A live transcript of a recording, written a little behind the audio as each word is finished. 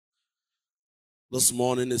this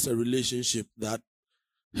morning is a relationship that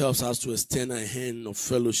helps us to extend a hand of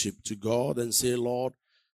fellowship to God and say, Lord,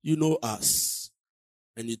 you know us,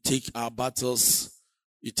 and you take our battles,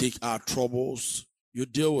 you take our troubles, you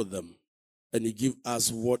deal with them, and you give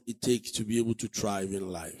us what it takes to be able to thrive in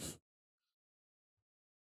life.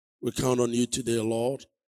 We count on you today, Lord,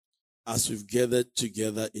 as we've gathered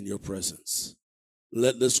together in your presence.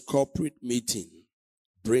 Let this corporate meeting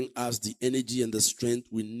bring us the energy and the strength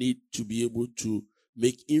we need to be able to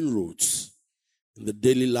make inroads in the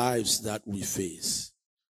daily lives that we face.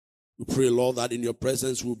 We pray, Lord, that in your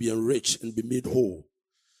presence we'll be enriched and be made whole.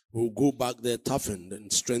 We'll go back there toughened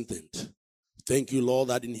and strengthened. Thank you, Lord,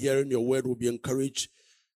 that in hearing your word we'll be encouraged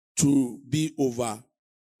to be over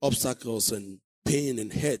obstacles and pain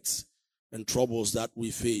and hurts and troubles that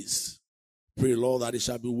we face. Pray, Lord, that it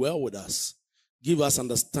shall be well with us. Give us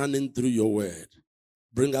understanding through your word.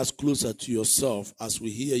 Bring us closer to yourself as we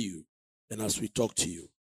hear you and as we talk to you.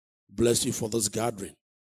 Bless you for this gathering.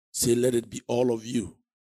 Say, let it be all of you.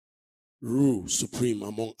 Rule supreme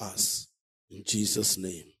among us. In Jesus'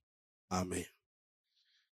 name, amen.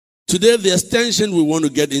 Today, the extension we want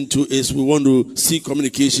to get into is we want to see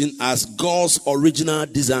communication as God's original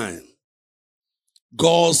design.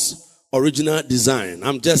 God's original design.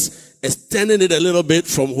 I'm just extending it a little bit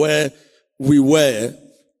from where we were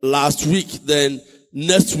last week. Then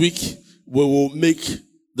next week, we will make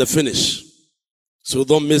the finish. So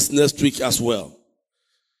don't miss next week as well.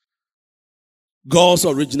 God's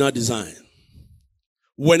original design.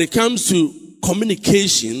 When it comes to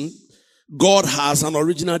communication, God has an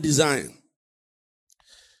original design.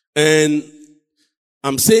 And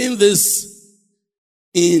I'm saying this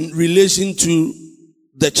in relation to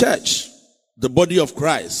the church, the body of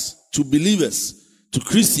Christ, to believers, to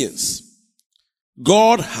Christians.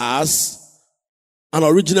 God has an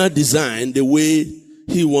original design, the way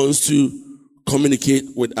he wants to communicate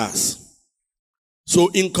with us. So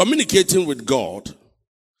in communicating with God,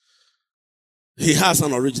 he has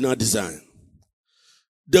an original design.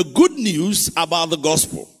 The good news about the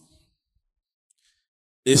gospel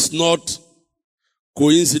is not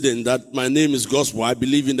coincident that my name is gospel. I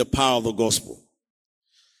believe in the power of the gospel.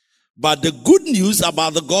 But the good news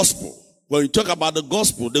about the gospel, when we talk about the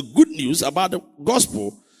gospel, the good news about the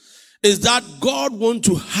gospel is that God wants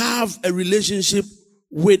to have a relationship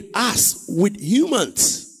with us, with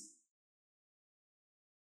humans.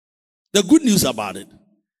 The good news about it,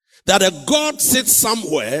 that a God sits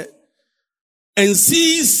somewhere and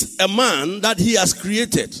sees a man that he has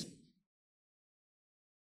created.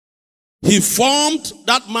 He formed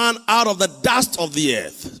that man out of the dust of the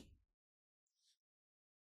earth.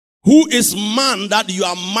 Who is man that you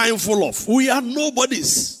are mindful of? We are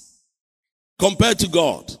nobodies compared to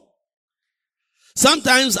God.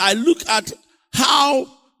 Sometimes I look at how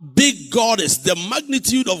big God is, the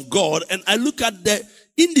magnitude of God, and I look at the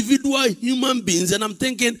individual human beings and I'm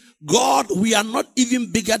thinking, God, we are not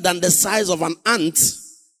even bigger than the size of an ant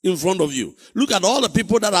in front of you. Look at all the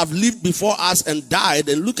people that have lived before us and died,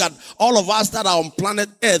 and look at all of us that are on planet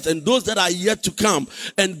Earth and those that are yet to come.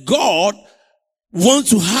 And God wants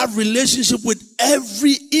to have relationship with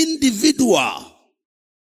every individual.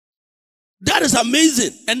 That is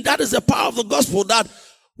amazing. And that is the power of the gospel, that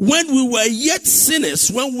when we were yet sinners,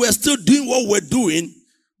 when we were still doing what we're doing,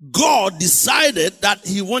 God decided that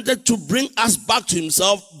he wanted to bring us back to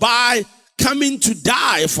himself by coming to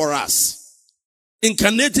die for us,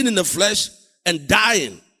 incarnating in the flesh and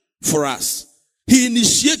dying for us. He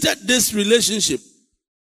initiated this relationship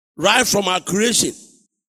right from our creation.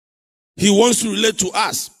 He wants to relate to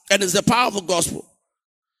us, and it's the power of the gospel.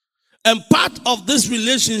 And part of this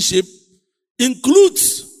relationship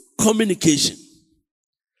includes communication.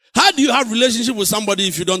 How do you have relationship with somebody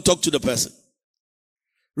if you don't talk to the person?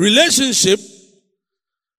 Relationship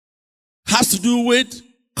has to do with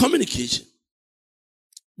communication.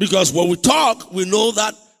 Because when we talk, we know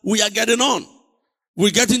that we are getting on.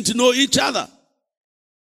 We're getting to know each other.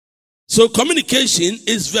 So communication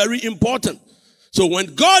is very important. So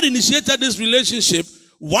when God initiated this relationship,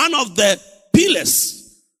 one of the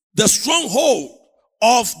pillars, the stronghold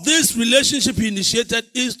of this relationship he initiated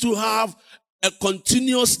is to have a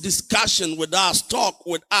continuous discussion with us, talk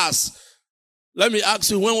with us. Let me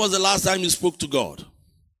ask you, when was the last time you spoke to God?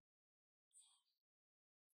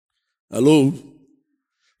 Hello?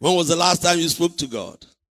 When was the last time you spoke to God?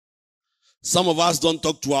 Some of us don't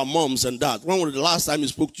talk to our moms and dads. When was the last time you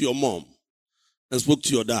spoke to your mom and spoke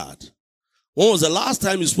to your dad? When was the last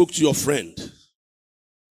time you spoke to your friend?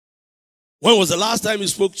 When was the last time you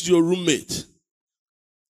spoke to your roommate?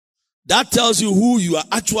 That tells you who you are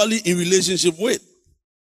actually in relationship with.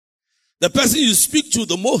 The person you speak to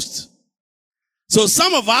the most. So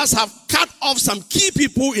some of us have cut off some key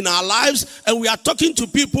people in our lives, and we are talking to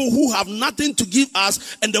people who have nothing to give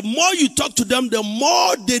us. And the more you talk to them, the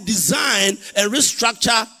more they design and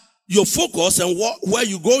restructure your focus and where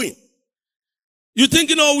you're going. You think,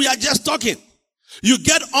 we are just talking. You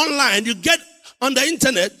get online, you get on the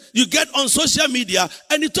internet, you get on social media,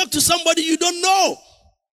 and you talk to somebody you don't know.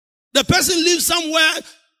 The person lives somewhere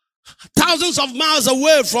thousands of miles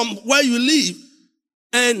away from where you live.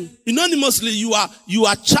 And anonymously, you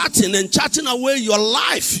are chatting and chatting away your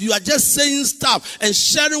life. You are just saying stuff and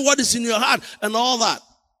sharing what is in your heart and all that.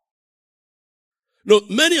 No,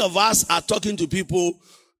 many of us are talking to people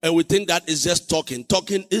and we think that is just talking.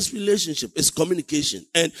 Talking is relationship, it's communication.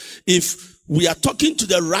 And if we are talking to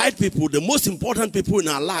the right people, the most important people in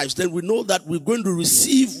our lives, then we know that we're going to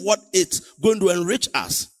receive what it's going to enrich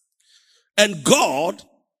us. And God,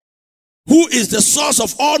 who is the source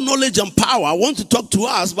of all knowledge and power, wants to talk to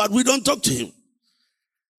us, but we don't talk to him.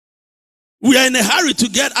 We are in a hurry to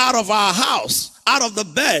get out of our house, out of the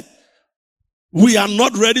bed. We are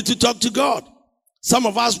not ready to talk to God. Some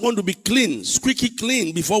of us want to be clean, squeaky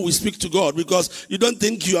clean before we speak to God, because you don't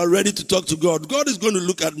think you are ready to talk to God. God is going to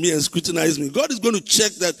look at me and scrutinize me. God is going to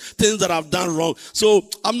check that things that I've done wrong. So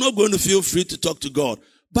I'm not going to feel free to talk to God.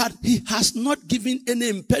 But he has not given any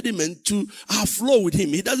impediment to our flow with him.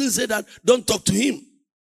 He doesn't say that don't talk to him.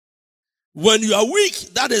 When you are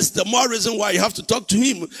weak, that is the more reason why you have to talk to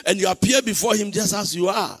him, and you appear before him just as you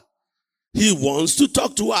are. He wants to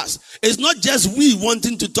talk to us. It's not just we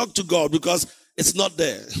wanting to talk to God, because it's not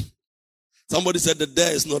there. Somebody said that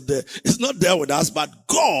there is not there. It's not there with us, but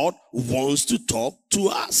God wants to talk to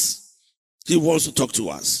us. He wants to talk to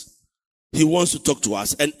us. He wants to talk to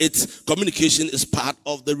us, and its communication is part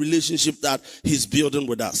of the relationship that he's building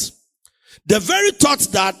with us. The very thought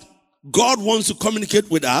that God wants to communicate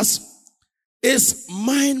with us is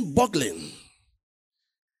mind-boggling.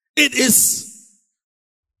 It is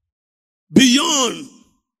beyond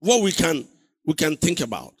what we can think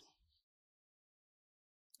about.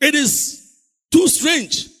 It is too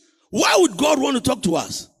strange. Why would God want to talk to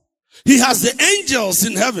us? He has the angels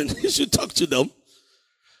in heaven. He should talk to them.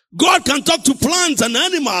 God can talk to plants and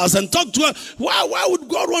animals and talk to us. Why would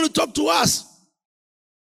God want to talk to us?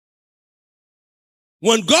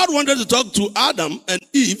 When God wanted to talk to Adam and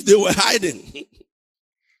Eve, they were hiding.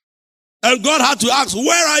 And God had to ask,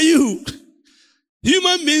 where are you?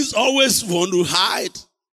 Human beings always want to hide,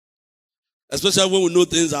 especially when we know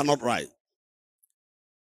things are not right.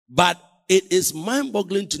 But it is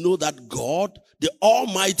mind-boggling to know that God, the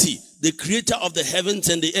Almighty, the creator of the heavens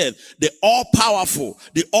and the earth, the all-powerful,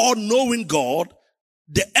 the all-knowing God,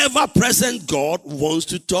 the ever-present God, wants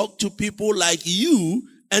to talk to people like you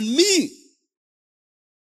and me.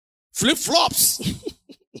 Flip-flops.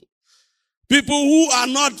 People who are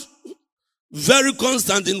not very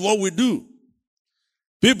constant in what we do.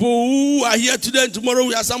 People who are here today and tomorrow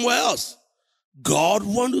we are somewhere else. God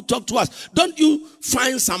wants to talk to us. Don't you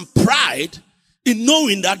find some pride in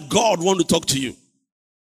knowing that God wants to talk to you?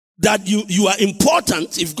 That you are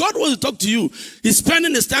important. If God wants to talk to you, he's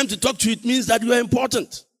spending his time to talk to you, it means that you are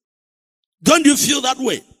important. Don't you feel that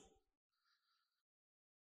way?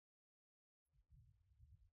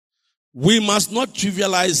 We must not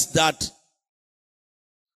trivialize that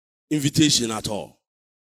invitation at all.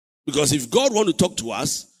 Because if God wants to talk to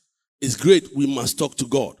us, it's great. We must talk to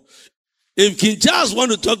God. If King Charles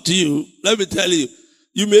wants to talk to you, let me tell you,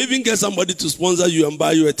 you may even get somebody to sponsor you and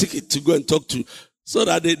buy you a ticket to go and talk to, so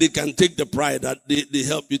that they can take the pride that they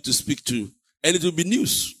help you to speak to. And it will be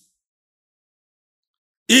news.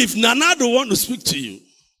 If Nana don't want to speak to you,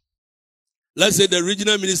 let's say the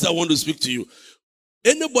regional minister wants to speak to you,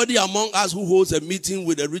 anybody among us who holds a meeting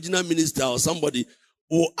with a regional minister or somebody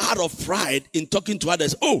will, out of pride in talking to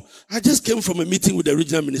others, oh, I just came from a meeting with the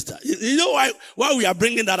regional minister. You know why we are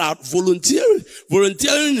bringing that out?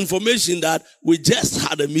 Volunteering information that we just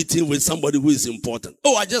had a meeting with somebody who is important.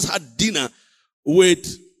 Oh, I just had dinner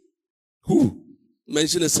with who?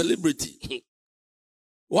 Mention a celebrity.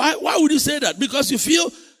 Why would you say that? Because you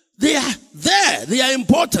feel they are there, they are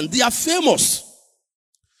important, they are famous.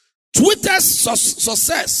 Twitter's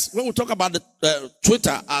success, when we talk about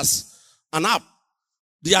Twitter as an app,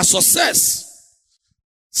 their success,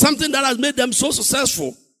 something that has made them so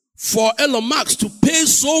successful, for Elon Musk to pay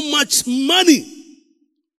so much money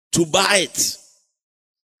to buy it.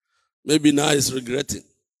 Maybe now he's regretting.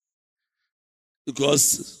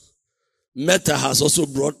 Because Meta has also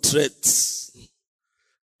brought threats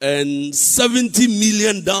and 70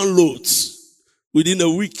 million downloads within a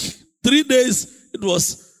week. 3 days, it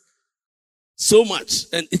was so much,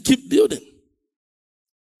 and it keeps building.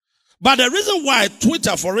 But the reason why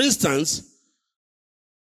Twitter, for instance,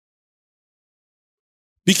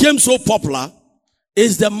 became so popular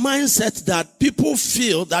is the mindset that people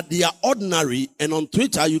feel that they are ordinary, and on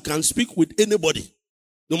Twitter you can speak with anybody,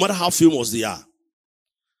 no matter how famous they are.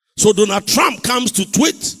 So Donald Trump comes to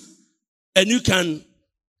tweet, and you can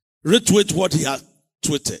retweet what he has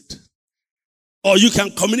tweeted. Or you can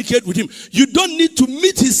communicate with him. You don't need to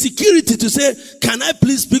meet his security to say, can I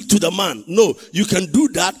please speak to the man? No, you can do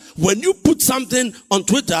that. When you put something on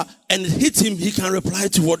Twitter and it hits him, he can reply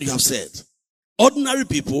to what you have said. Ordinary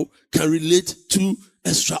people can relate to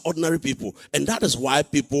extraordinary people. And that is why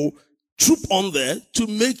people troop on there to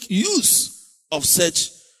make use of such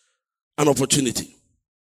an opportunity.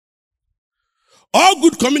 All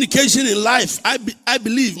good communication in life, I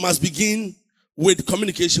believe, must begin with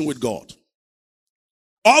communication with God.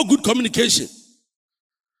 All good communication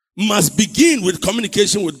must begin with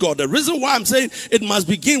communication with God. The reason why I'm saying it must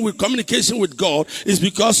begin with communication with God is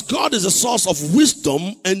because God is the source of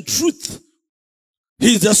wisdom and truth.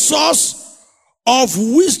 He's the source of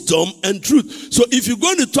wisdom and truth. So if you're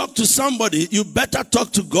going to talk to somebody, you better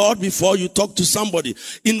talk to God before you talk to somebody.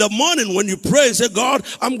 In the morning when you pray, say, God,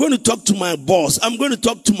 I'm going to talk to my boss. I'm going to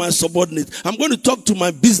talk to my subordinate. I'm going to talk to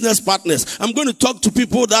my business partners. I'm going to talk to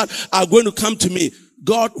people that are going to come to me.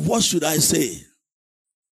 God, what should I say?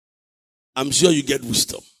 I'm sure you get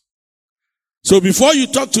wisdom. So before you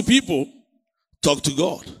talk to people, talk to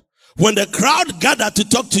God. When the crowd gather to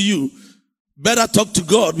talk to you, better talk to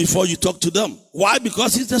God before you talk to them. Why?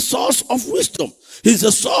 Because He's the source of wisdom. He's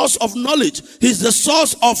the source of knowledge. He's the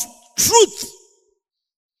source of truth.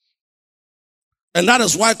 And that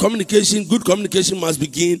is why good communication must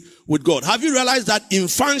begin with God. Have you realized that in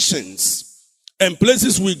functions and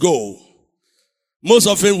places we go, most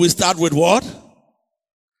often we start with what?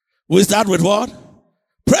 We start with what?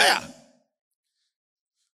 Prayer.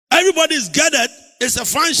 Everybody is gathered. It's a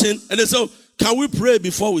function. And they say, can we pray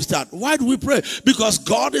before we start? Why do we pray? Because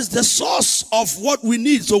God is the source of what we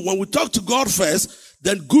need. So when we talk to God first,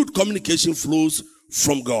 then good communication flows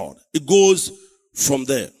from God. It goes from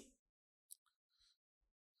there.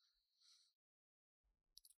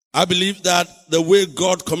 I believe that the way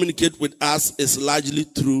God communicates with us is largely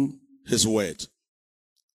through His word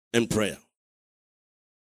and prayer.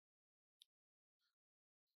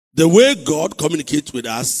 The way God communicates with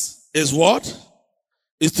us is what?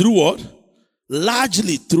 Is through what?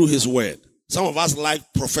 Largely through His word. Some of us like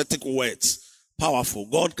prophetic words. Powerful.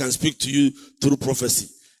 God can speak to you through prophecy.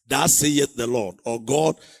 Thus saith the Lord. Or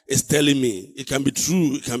God is telling me. It can be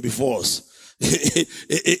true. It can be false.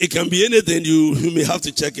 It can be anything. You may have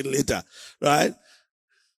to check it later. Right?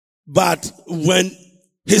 But when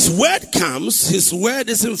His word comes, His word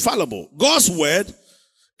is infallible. God's word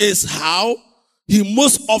is how He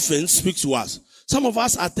most often speaks to us. Some of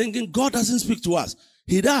us are thinking God doesn't speak to us.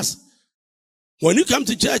 He does. When you come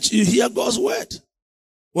to church, you hear God's word.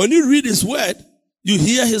 When you read His word, you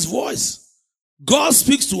hear His voice. God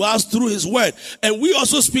speaks to us through His word. And we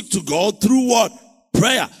also speak to God through what?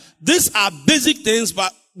 Prayer. These are basic things,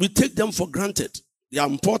 but we take them for granted. They are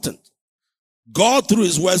important. God through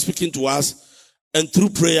His word speaking to us, and through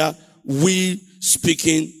prayer, we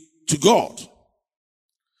speaking to God.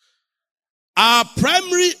 Our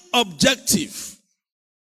primary objective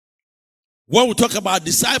when we talk about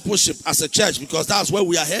discipleship as a church, because that's where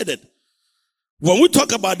we are headed. When we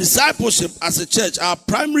talk about discipleship as a church, our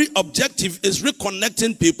primary objective is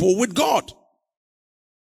reconnecting people with God.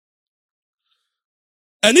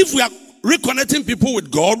 And if we are reconnecting people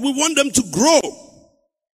with God, we want them to grow.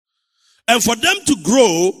 And for them to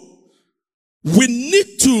grow, we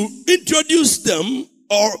need to introduce them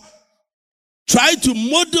or try to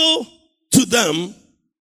model to them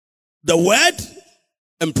the word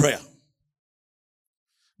and prayer.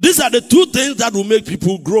 These are the two things that will make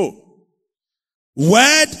people grow.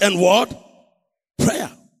 Word and what? Prayer.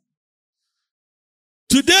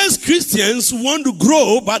 Today's Christians want to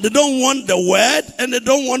grow, but they don't want the word and they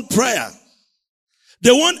don't want prayer. They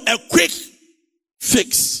want a quick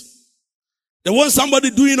fix. They want somebody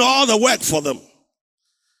doing all the work for them.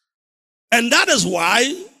 And that is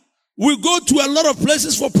why we go to a lot of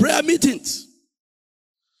places for prayer meetings.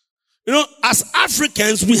 You know, as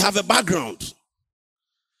Africans, we have a background.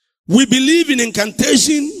 We believe in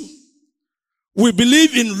incantation. We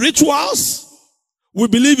believe in rituals. We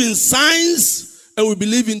believe in signs. And we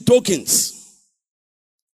believe in tokens.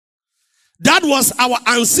 That was our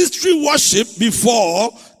ancestral worship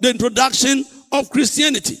before the introduction of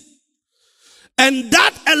Christianity. And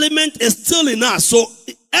that element is still in us. So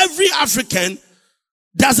every African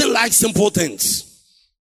doesn't like simple things.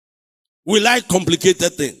 We like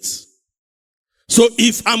complicated things. So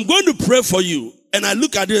if I'm going to pray for you, and I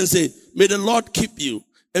look at you and say, may the Lord keep you,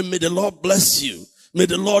 and may the Lord bless you, May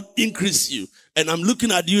the Lord increase you. And I'm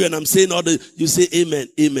looking at you and I'm saying you say amen,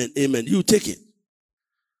 amen, amen. You take it.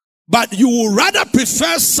 But you will rather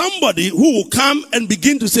prefer somebody who will come and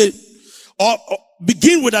begin to say, or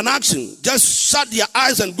begin with an action. Just shut your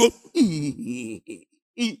eyes and go, in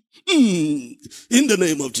the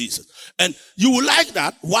name of Jesus. And you will like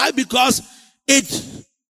that. Why? Because it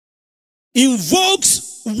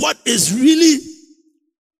invokes what is really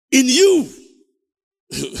in you.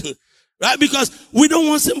 Right? Because we don't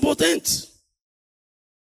want simple things.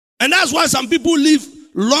 And that's why some people live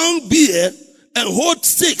long beard and hold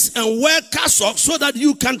sticks and wear cassocks so that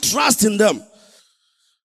you can trust in them.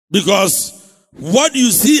 Because what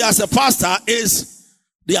you see as a pastor is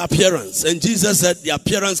the appearance. And Jesus said the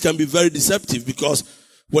appearance can be very deceptive, because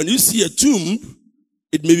when you see a tomb,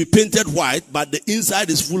 it may be painted white, but the inside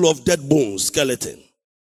is full of dead bones, skeleton.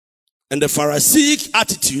 And the Pharisaic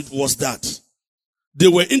attitude was that they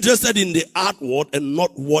were interested in the outward and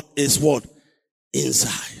not what is what?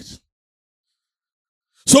 Inside.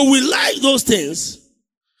 So we like those things,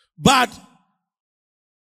 but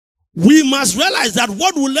we must realize that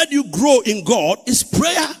what will let you grow in God is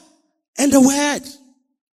prayer and the word.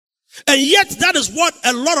 And yet that is what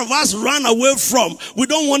a lot of us run away from. We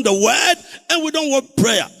don't want the word and we don't want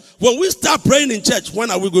prayer. When we start praying in church, when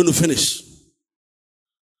are we going to finish?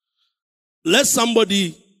 Let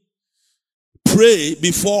somebody pray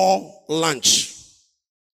before lunch.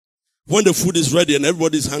 When the food is ready and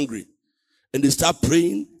everybody's hungry. And they start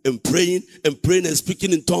praying and praying and praying and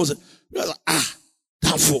speaking in tongues. You're like,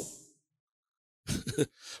 therefore.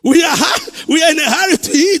 We are in a hurry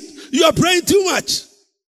to eat. You are praying too much.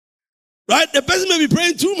 Right? The person may be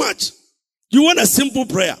praying too much. You want a simple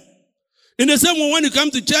prayer. In the same way, when you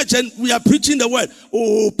come to church and we are preaching the word.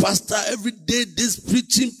 Oh, pastor, every day this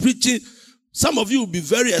preaching. Some of you will be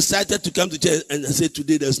very excited to come to church and say,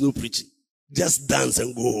 today there's no preaching. Just dance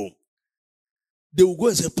and go home. They will go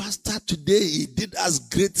and say, pastor, today he did us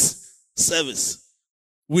great service.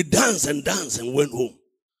 We danced and went home.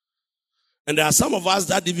 And there are some of us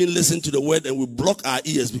that even listen to the word and we block our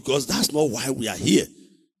ears, because that's not why we are here.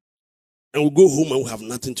 And we go home and we have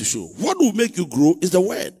nothing to show. What will make you grow is the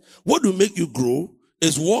word. What will make you grow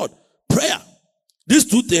is what? Prayer. These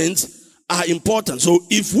two things are important. So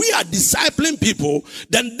if we are discipling people,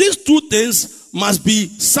 then these two things must be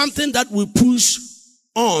something that we push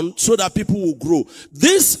on so that people will grow.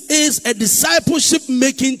 This is a discipleship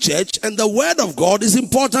making church, and the word of God is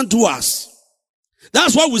important to us.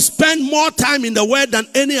 That's why we spend more time in the word than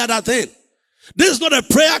any other thing. This is not a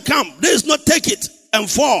prayer camp. This is not take it and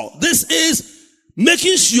fall. This is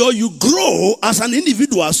making sure you grow as an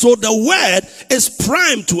individual. So the word is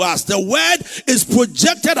prime to us. The word is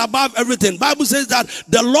projected above everything. Bible says that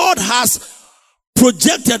the Lord has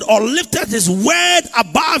projected or lifted his word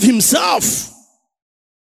above himself.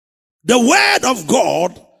 The word of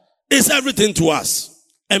God is everything to us.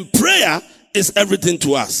 And prayer is everything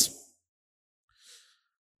to us.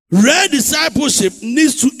 Real discipleship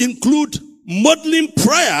needs to include modeling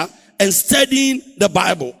prayer and studying the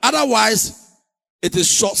Bible. Otherwise, it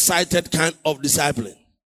is short-sighted kind of discipling.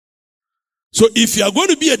 So if you are going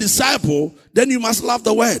to be a disciple, then you must love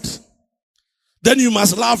the word. Then you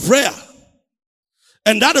must love prayer.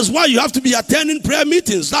 And that is why you have to be attending prayer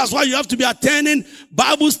meetings. That's why you have to be attending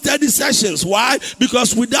Bible study sessions. Why?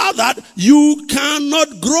 Because without that, you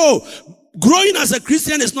cannot grow. Growing as a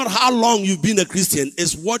Christian is not how long you've been a Christian.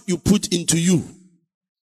 It's what you put into you.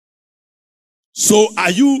 So are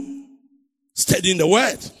you studying the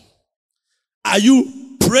word? Are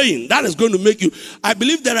you praying? That is going to make you. I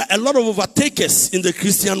believe there are a lot of overtakers in the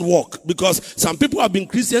Christian walk, because some people have been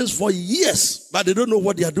Christians for years, but they don't know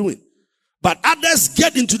what they are doing. But others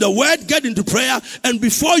get into the word, get into prayer, and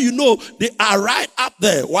before you know, they are right up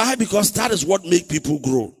there. Why? Because that is what makes people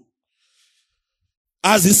grow.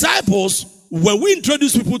 As disciples, when we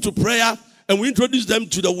introduce people to prayer and we introduce them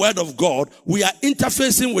to the word of God, we are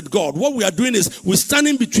interfacing with God. What we are doing is we're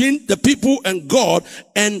standing between the people and God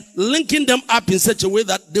and linking them up in such a way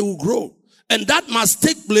that they will grow. And that must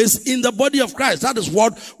take place in the body of Christ. That is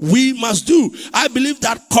what we must do. I believe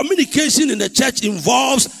that communication in the church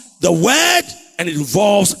involves the word and it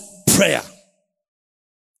involves prayer.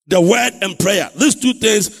 The word and prayer. These two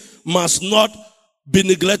things must not be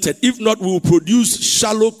neglected. If not, we will produce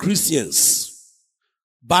shallow Christians.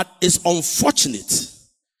 But it's unfortunate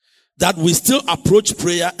that we still approach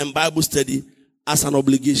prayer and Bible study as an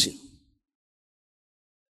obligation.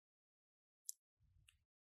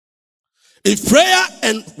 If prayer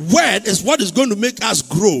and word is what is going to make us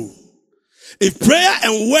grow, if prayer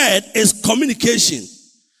and word is communication,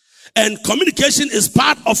 and communication is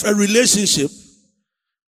part of a relationship,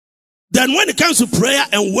 the then when it comes to prayer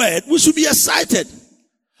and word, we should be excited.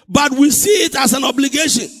 But we see it as an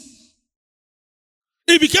obligation.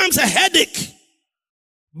 It becomes a headache.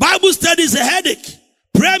 Bible study is a headache.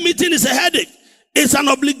 Prayer meeting is a headache. It's an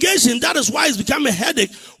obligation. That is why it's become a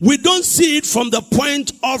headache. We don't see it from the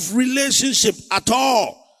point of relationship at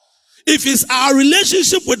all. If it's our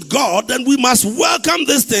relationship with God, then we must welcome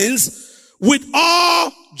these things with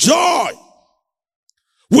all joy.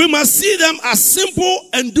 We must see them as simple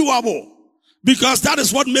and doable, because that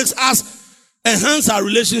is what makes us enhance our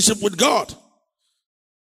relationship with God.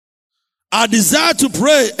 Our desire to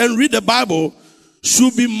pray and read the Bible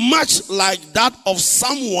should be much like that of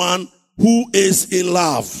someone who is in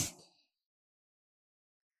love.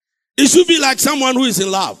 It should be like someone who is in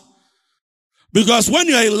love. Because when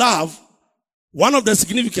you are in love, one of the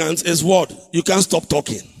significance is what? You can't stop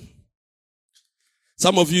talking.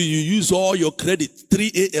 Some of you use all your credit.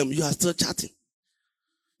 3 a.m., you are still chatting.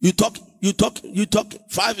 You talk.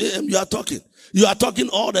 5 a.m., you are talking. You are talking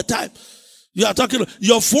all the time. You are talking.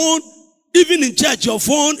 Your phone, even in church, your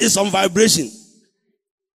phone is on vibration.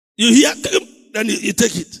 You hear, then you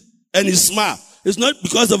take it and you smile. It's not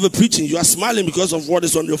because of the preaching. You are smiling because of what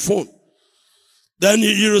is on your phone. Then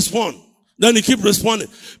you respond. Then you keep responding.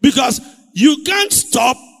 Because you can't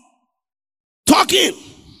stop talking.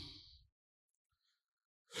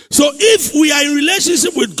 So if we are in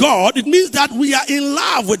relationship with God, it means that we are in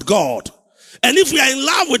love with God. And if we are in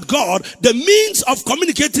love with God, the means of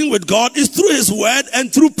communicating with God is through His word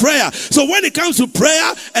and through prayer. So when it comes to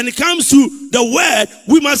prayer and it comes to the word,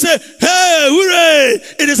 we must say, hey, hooray!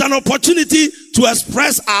 It is an opportunity to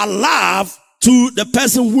express our love to the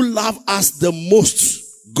person who loves us the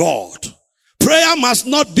most, God. Prayer must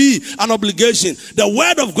not be an obligation. The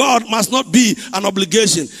word of God must not be an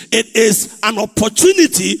obligation. It is an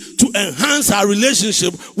opportunity to enhance our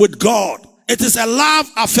relationship with God. It is a love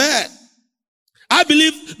affair. I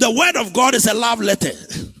believe the word of God is a love letter.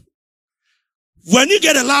 When you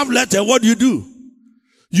get a love letter, what do?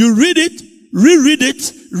 You read it, reread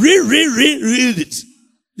it, read it.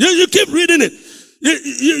 You keep reading it.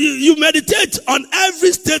 You meditate on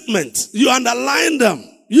every statement. You underline them.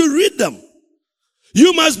 You read them.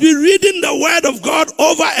 You must be reading the word of God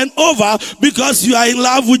over and over because you are in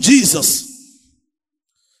love with Jesus.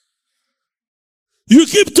 You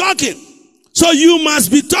keep talking. So you must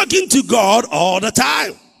be talking to God all the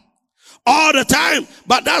time. All the time.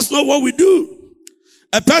 But that's not what we do.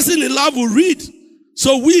 A person in love will read.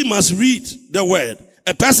 So we must read the word.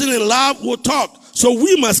 A person in love will talk. So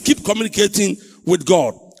we must keep communicating with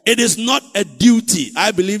God. It is not a duty.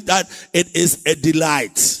 I believe that it is a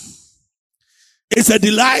delight. It's a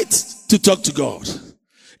delight to talk to God.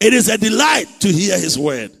 It is a delight to hear His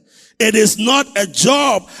word. It is not a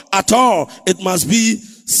job at all. It must be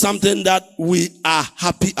something that we are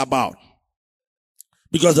happy about.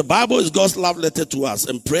 Because the Bible is God's love letter to us,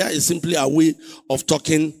 and prayer is simply a way of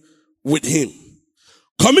talking with Him.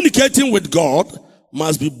 Communicating with God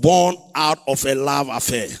must be born out of a love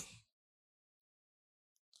affair.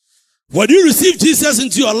 When you receive Jesus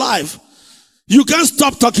into your life, you can't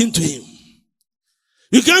stop talking to Him.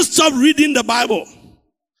 You can't stop reading the Bible.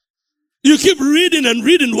 You keep reading and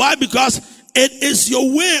reading. Why? Because it is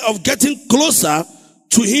your way of getting closer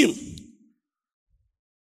to Him.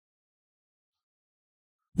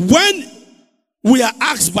 When we are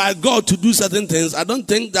asked by God to do certain things, I don't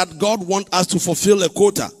think that God wants us to fulfill a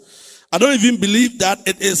quota. I don't even believe that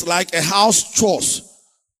it is like a house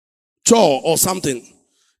chore or something.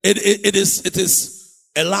 It is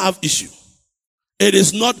a love issue. It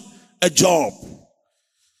is not a job.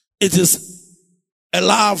 It is a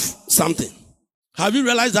love something. Have you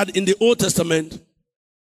realized that in the Old Testament,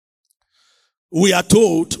 we are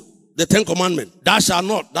told the 10 Commandments, thou shalt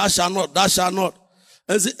not, thou shalt not, thou shalt not.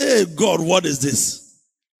 And say, hey God, what is this?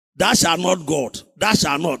 Thou shalt not, God. Thou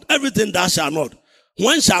shalt not. Everything thou shalt not.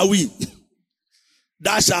 When shall we?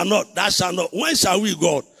 Thou shalt not, thou shalt not. When shall we,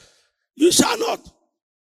 God? You shall not.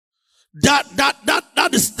 That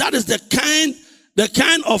is the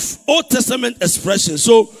kind of Old Testament expression.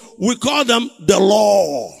 So we call them the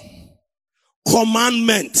law,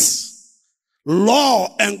 commandments,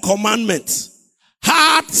 law and commandments.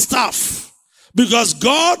 Hard stuff. Because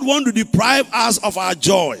God wants to deprive us of our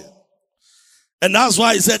joy. And that's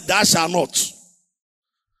why He said, thou shalt not.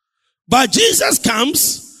 But Jesus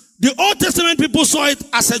comes, the Old Testament people saw it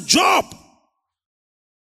as a job.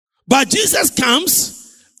 But Jesus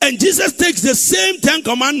comes, and Jesus takes the same 10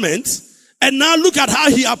 Commandments, and now look at how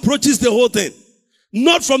He approaches the whole thing.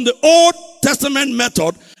 Not from the Old Testament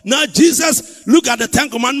method. Now Jesus looked at the 10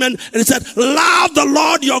 Commandments and He said, love the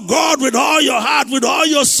Lord your God with all your heart, with all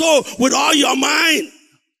your soul, with all your mind.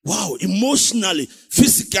 Wow, emotionally,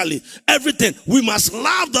 physically, everything. We must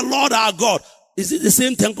love the Lord our God. Is it the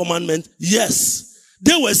same 10 commandments? Yes.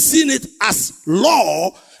 They were seeing it as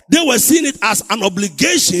law. They were seeing it as an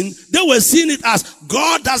obligation. They were seeing it as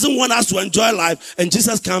God doesn't want us to enjoy life. And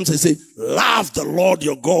Jesus comes and says, love the Lord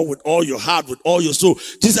your God with all your heart, with all your soul.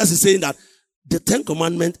 Jesus is saying that the 10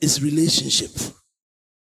 commandments is relationship.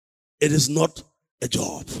 It is not a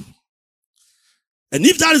job. And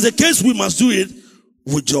if that is the case, we must do it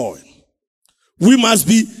with joy. We must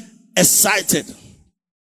be excited.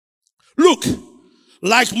 Look,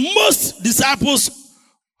 like most disciples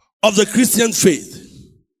of the Christian faith,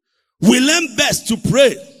 we learn best to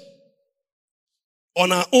pray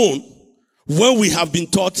on our own when we have been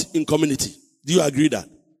taught in community. Do you agree that?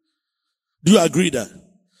 Do you agree that?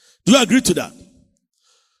 Do you agree to that?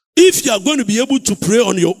 If you are going to be able to pray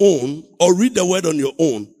on your own or read the word on your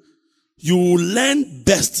own, you will learn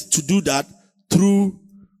best to do that through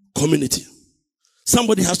community.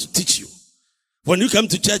 Somebody has to teach you. When you come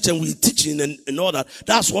to church and we're teaching and all that,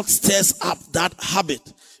 that's what stirs up that habit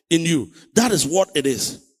in you. That is what it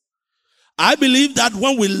is. I believe that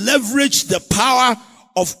when we leverage the power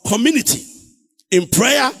of community in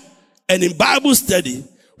prayer and in Bible study,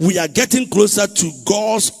 we are getting closer to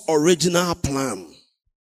God's original plan.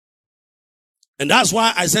 And that's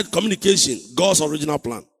why I said communication, God's original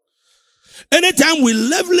plan. Anytime we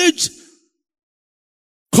leverage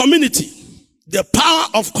community, the power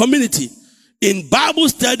of community in Bible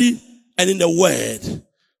study and in the word,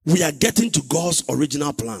 we are getting to God's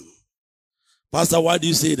original plan. Pastor, why do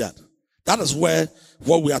you say that? That is where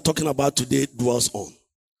what we are talking about today dwells on.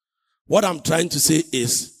 What I'm trying to say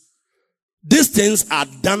is, these things are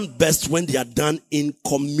done best when they are done in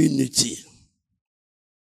community.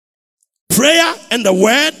 Prayer and the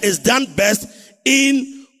word is done best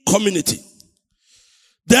in community.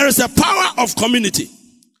 There is a power of community.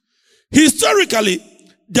 Historically,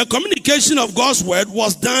 the communication of God's word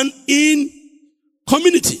was done in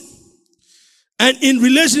community and in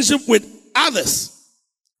relationship with others.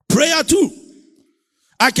 Prayer too.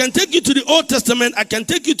 I can take you to the Old Testament. I can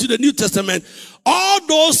take you to the New Testament. All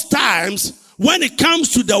those times when it comes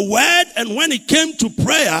to the word and when it came to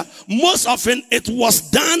prayer, most often it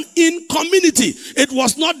was done in community. It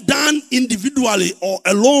was not done individually or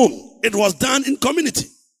alone. It was done in community.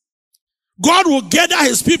 God will gather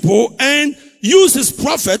his people and use his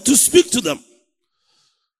prophet to speak to them.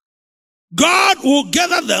 God will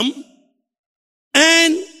gather them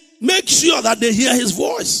and make sure that they hear his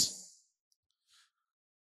voice.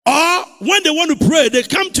 Or when they want to pray, they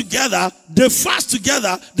come together, they fast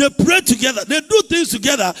together, they pray together, they do things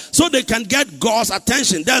together so they can get God's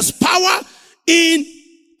attention. There's power in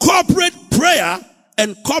corporate prayer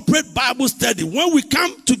and corporate Bible study. When we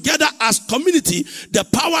come together as community, the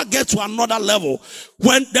power gets to another level.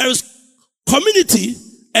 When there is community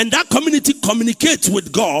and that community communicates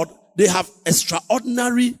with God, they have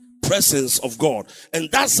extraordinary presence of God. And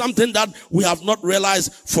that's something that we have not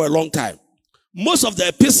realized for a long time. Most of the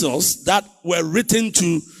epistles that were written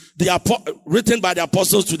by the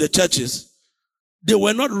apostles to the churches, they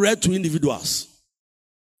were not read to individuals.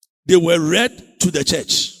 They were read to the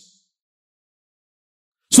church.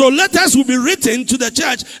 So letters will be written to the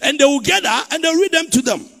church and they will gather and they'll read them to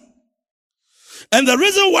them. And the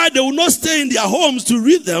reason why they will not stay in their homes to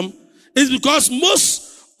read them is because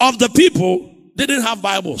most of the people didn't have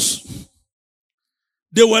Bibles.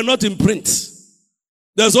 They were not in print.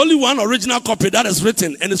 There's only one original copy that is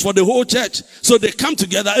written and it's for the whole church. So they come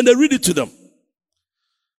together and they read it to them.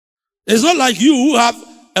 It's not like you who have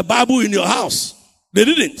a Bible in your house. They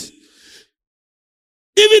didn't.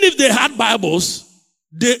 Even if they had Bibles,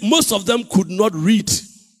 most of them could not read.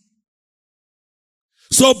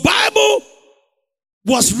 So Bible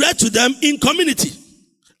was read to them in community.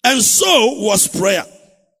 And so was prayer.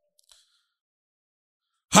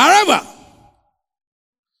 However,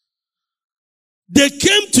 they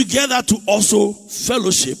came together to also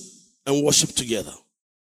fellowship and worship together.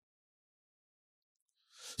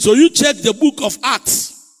 So you check the book of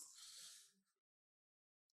Acts.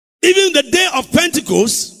 Even the day of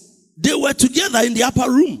Pentecost, they were together in the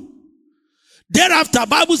upper room. Thereafter,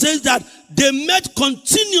 Bible says that they met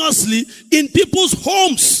continuously in people's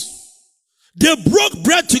homes. They broke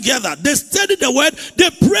bread together. They studied the word. They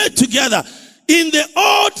prayed together. In the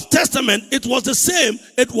Old Testament, it was the same.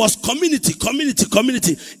 It was community, community,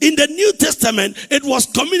 community. In the New Testament, it was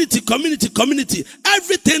community, community, community.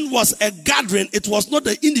 Everything was a gathering. It was not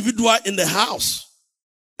the individual in the house.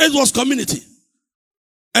 It was community.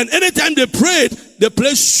 And anytime they prayed, the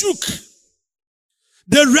place shook.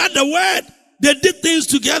 They read the word. They did things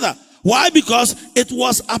together. Why? Because it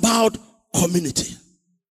was about community.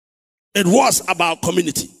 It was about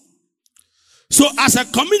community. So as a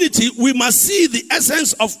community, we must see the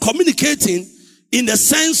essence of communicating in the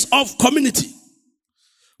sense of community.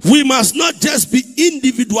 We must not just be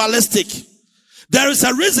individualistic. There is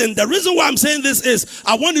a reason. The reason why I'm saying this is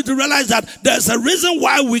I want you to realize that there's a reason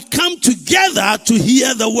why we come together to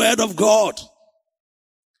hear the word of God.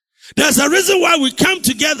 There's a reason why we come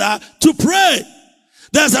together to pray.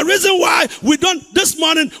 There's a reason why we don't. This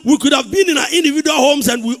morning we could have been in our individual homes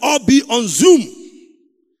and we all be on Zoom.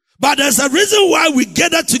 But there's a reason why we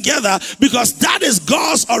gather together, because that is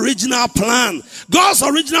God's original plan. God's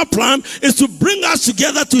original plan is to bring us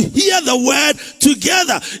together to hear the word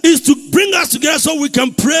together. Is to bring us together so we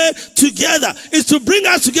can pray together. Is to bring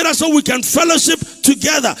us together so we can fellowship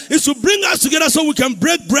together. Is to bring us together so we can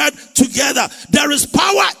break bread together. There is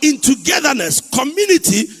power in togetherness.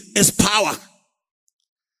 Community is power.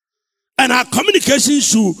 And our communication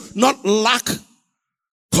should not lack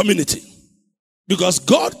community. Because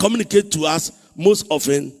God communicates to us most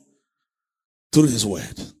often through his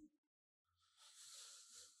word.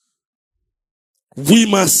 We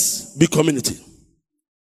must be community.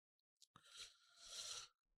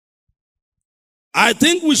 I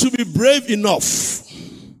think we should be brave enough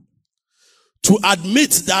to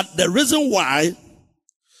admit that the reason why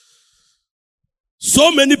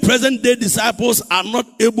so many present day disciples are not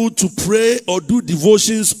able to pray or do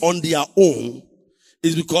devotions on their own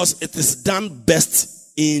is because it is done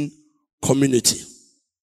best in community.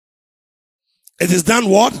 It is done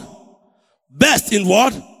what? Best in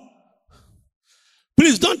what?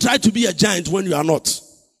 Please don't try to be a giant when you are not.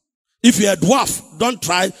 If you're a dwarf, don't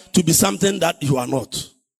try to be something that you are not.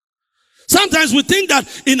 Sometimes we think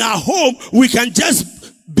that in our home we can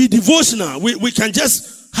just be devotional. We can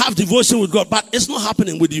just have devotion with God, but it's not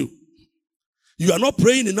happening with you. You are not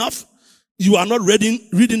praying enough. You are not reading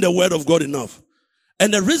the word of God enough.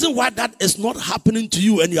 And the reason why that is not happening to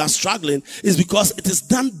you and you are struggling is because it is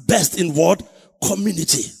done best in what?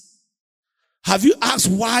 Community. Have you asked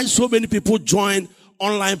why so many people join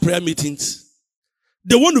online prayer meetings?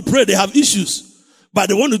 They want to pray, they have issues, but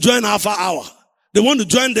they want to join Alpha Hour. They want to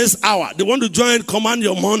join this hour. They want to join Command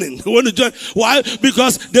Your Morning. They want to join. Why?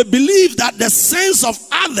 Because they believe that the sense of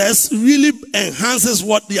others really enhances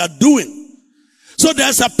what they are doing. So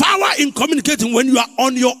there's a power in communicating. When you are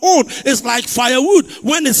on your own, it's like firewood.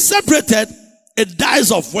 When it's separated, it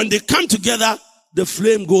dies off. When they come together, the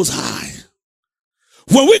flame goes high.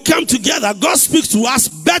 When we come together, God speaks to us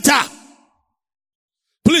better.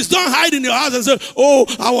 Please don't hide in your house and say, oh,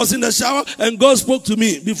 I was in the shower and God spoke to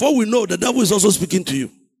me. Before we know, the devil is also speaking to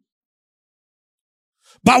you.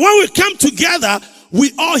 But when we come together,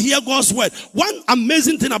 we all hear God's word. One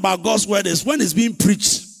amazing thing about God's word is when it's being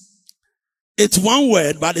preached, it's one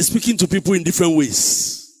word, but it's speaking to people in different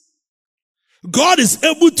ways. God is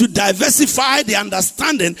able to diversify the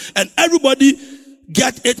understanding and everybody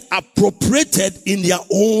get it appropriated in their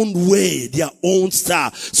own way, their own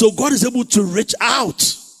style. So God is able to reach out.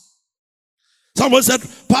 Someone said,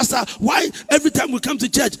 Pastor, why every time we come to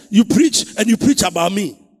church, you preach and you preach about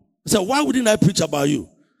me? I said, why wouldn't I preach about you?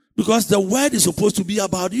 Because the word is supposed to be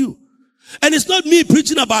about you. And it's not me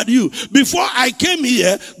preaching about you. Before I came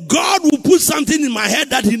here, God will put something in my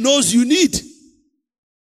head that he knows you need.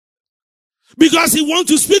 Because he wants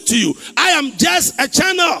to speak to you. I am just a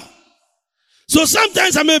channel. So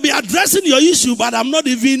sometimes I may be addressing your issue, but I'm not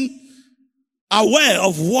even aware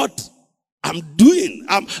of what I'm doing.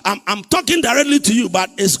 I'm talking directly to you, but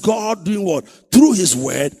it's God doing what? Through his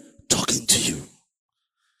word, talking to you.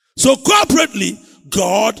 So corporately,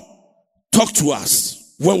 God talks to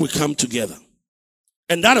us when we come together.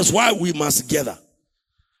 And that is why we must gather.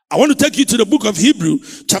 I want to take you to the book of Hebrew,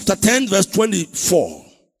 chapter 10, verse 24.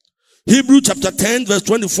 Hebrew chapter 10, verse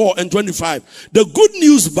 24 and 25. The Good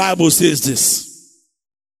News Bible says this.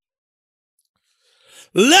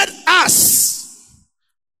 Let us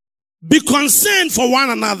be concerned for one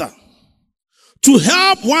another, to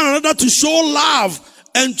help one another to show love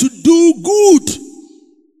and to do good.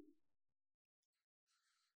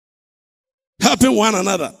 Helping one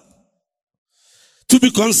another. To be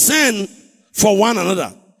concerned for one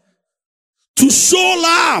another. To show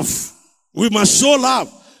love. We must show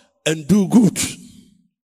love and do good.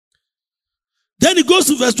 Then he goes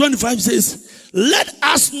to verse 25, says, let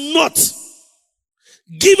us not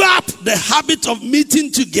give up the habit of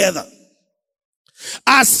meeting together,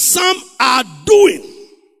 as some are doing.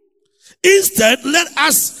 Instead, let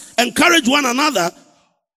us encourage one another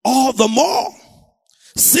all the more,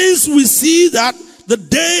 since we see that the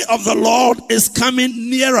day of the Lord is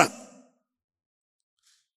coming nearer.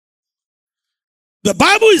 The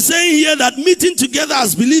Bible is saying here that meeting together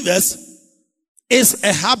as believers is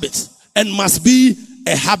a habit. and must be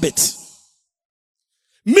a habit.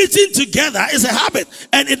 Meeting together is a habit,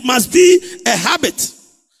 and it must be a habit.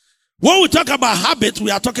 When we talk about habit,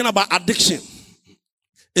 we are talking about addiction.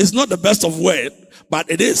 It's not the best of word, but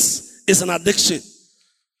it is. It's an addiction.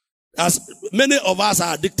 As many of us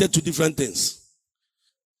are addicted to different things.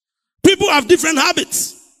 People have different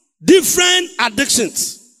habits, different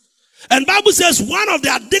addictions. And Bible says one of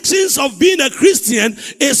the addictions of being a Christian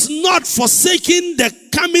is not forsaking the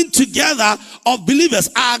coming together of believers.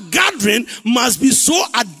 Our gathering must be so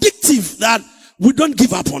addictive that we don't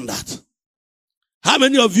give up on that. How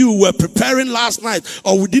many of you were preparing last night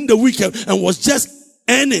or within the weekend and was just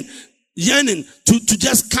yearning to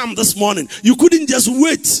just come this morning? You couldn't just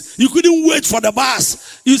wait. You couldn't wait for the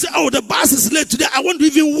bus. You say, oh, the bus is late today. I want to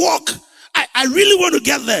even walk. I really want to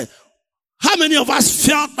get there. How many of us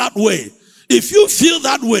felt that way? If you feel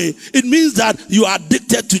that way, it means that you are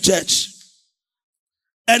addicted to church.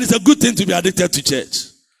 And it's a good thing to be addicted to church.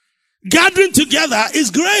 Gathering together is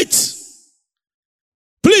great.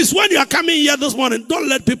 Please, when you are coming here this morning, don't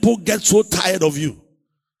let people get so tired of you.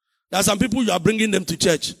 There are some people you are bringing them to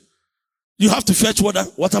church. You have to fetch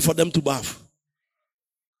water for them to bath.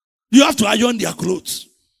 You have to iron their clothes.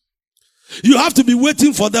 You have to be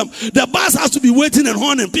waiting for them. The bus has to be waiting and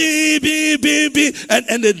horning. Beep, beep, beep, beep.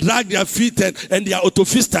 And they drag their feet and their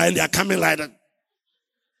autofista and they are coming like that.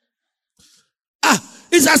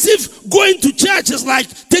 It's as if going to church is like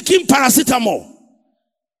taking paracetamol.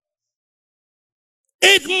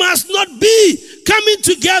 It must not be. Coming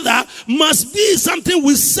together must be something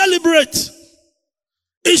we celebrate.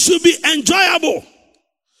 It should be enjoyable.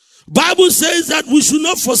 Bible says that we should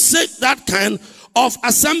not forsake that kind of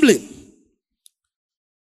assembling.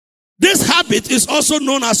 This habit is also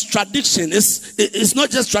known as tradition. It's not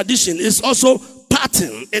just tradition. It's also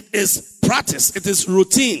pattern. It is practice. It is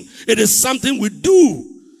routine. It is something we do.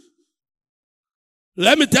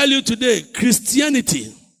 Let me tell you today,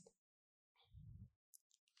 Christianity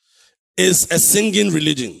is a singing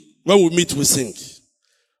religion. When we meet, we sing.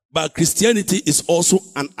 But Christianity is also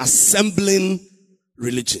an assembling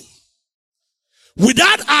religion.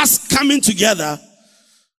 Without us coming together,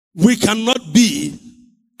 we cannot be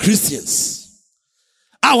Christians.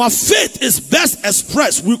 Our faith is best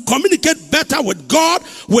expressed. We communicate better with God,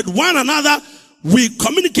 with one another. We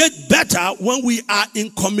communicate better when we are in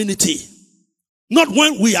community, not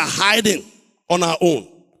when we are hiding on our own.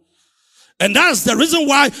 And that's the reason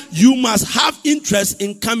why you must have interest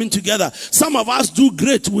in coming together. Some of us do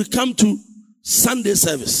great. We come to Sunday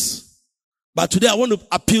service. But today I want to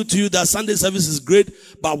appeal to you that Sunday service is great.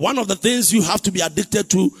 But one of the things you have to be addicted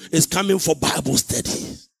to is coming for Bible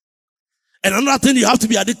study. And another thing you have to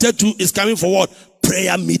be addicted to is coming for what?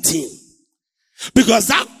 Prayer meeting. Because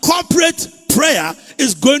that corporate prayer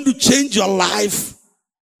is going to change your life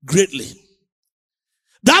greatly.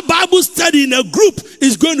 That Bible study in a group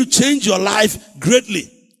is going to change your life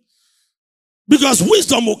greatly. Because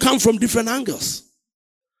wisdom will come from different angles.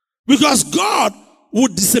 Because God will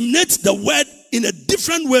disseminate the word in a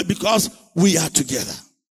different way because we are together.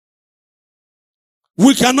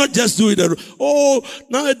 We cannot just do it. Oh,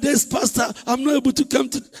 nowadays, Pastor, I'm not able to come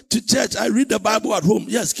to church. I read the Bible at home.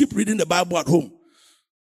 Yes, keep reading the Bible at home.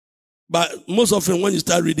 But most often when you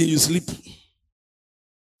start reading, you sleep. It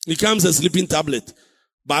becomes a sleeping tablet.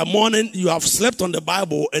 By morning, you have slept on the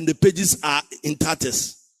Bible and the pages are in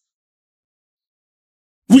tatters.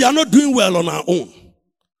 We are not doing well on our own.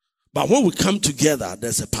 But when we come together,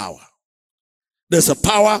 there's a power. There's a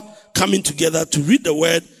power coming together to read the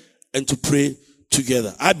word and to pray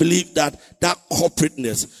together. I believe that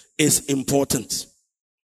corporateness is important.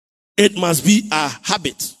 It must be a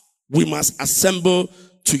habit. We must assemble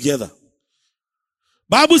together.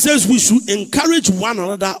 Bible says we should encourage one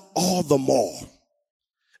another all the more.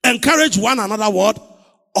 Encourage one another what?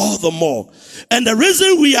 All the more. And the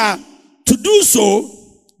reason we are to do so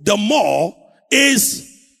the more is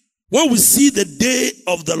when we see the day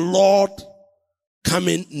of the Lord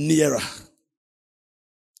coming nearer.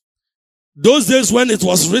 Those days when it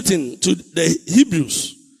was written to the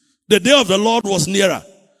Hebrews, the day of the Lord was nearer.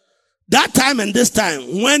 That time and this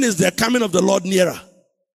time, when is the coming of the Lord nearer?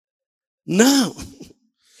 Now.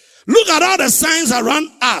 Look at all the signs around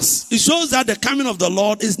us. It shows that the coming of the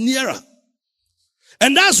Lord is nearer.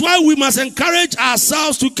 And that's why we must encourage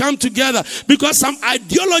ourselves to come together. Because some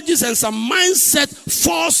ideologies and some mindset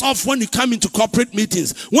falls off when you come into corporate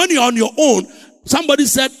meetings. When you're on your own, somebody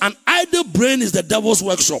said an idle brain is the devil's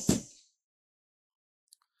workshop.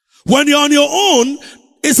 When you're on your own,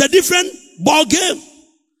 it's a different ball game.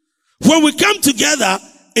 When we come together,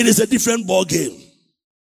 it is a different ball game.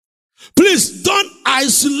 Please don't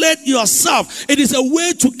isolate yourself. It is a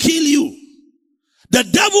way to kill you. The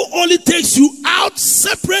devil only takes you out,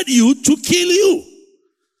 separate you to kill you.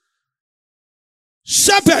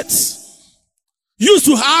 Shepherds used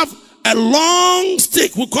to have a long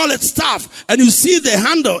stick, we call it staff, and you see the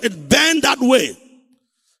handle, it bent that way.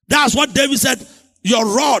 That's what David said, your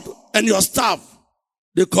rod and your staff,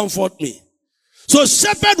 they comfort me. So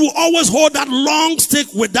shepherd will always hold that long stick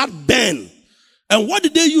with that bend. And what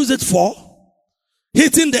did they use it for?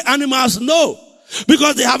 Hitting the animals? No.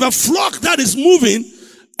 Because they have a flock that is moving,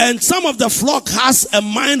 and some of the flock has a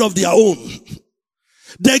mind of their own.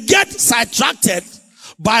 They get sidetracked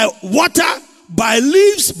by water, by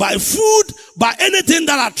leaves, by food, by anything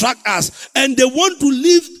that attracts us. And they want to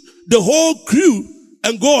leave the whole crew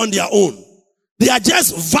and go on their own. They are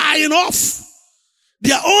just vying off.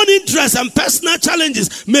 Their own interests and personal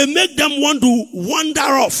challenges may make them want to wander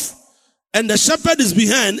off. And the shepherd is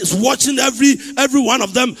behind, is watching every one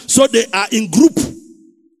of them, so they are in group.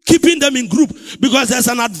 Keeping them in group. Because there's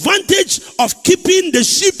an advantage of keeping the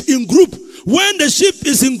sheep in group. When the sheep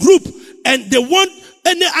is in group and they want,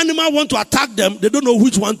 any animal want to attack them, they don't know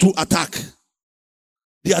which one to attack.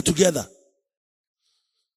 They are together.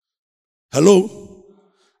 Hello?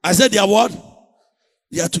 I said they are what?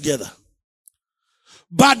 They are together.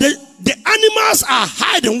 But the animals are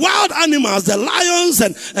hiding. Wild animals, the lions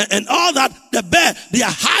and all that, the bear, they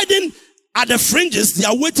are hiding at the fringes. They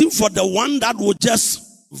are waiting for the one that will just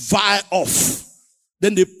vie off.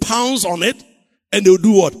 Then they pounce on it and they'll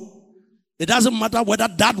do what? It doesn't matter whether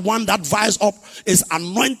that one that vies up is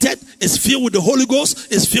anointed, is filled with the Holy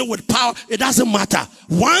Ghost, is filled with power. It doesn't matter.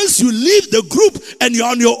 Once you leave the group and you're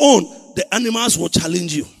on your own, the animals will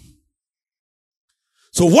challenge you.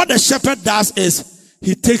 So what the shepherd does is,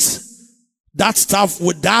 he takes that staff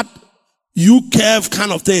with that U-curve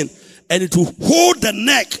kind of thing, and it will hold the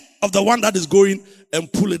neck of the one that is going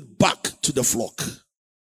and pull it back to the flock.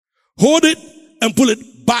 Hold it and pull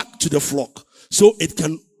it back to the flock so it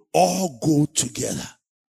can all go together.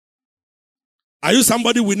 Are you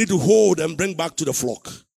somebody we need to hold and bring back to the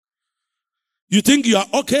flock? You think you are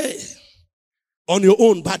okay on your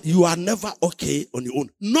own, but you are never okay on your own.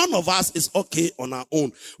 None of us is okay on our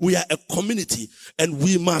own. We are a community, and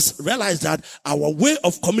we must realize that our way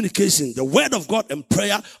of communication, the word of God and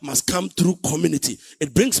prayer, must come through community.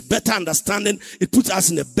 It brings better understanding. It puts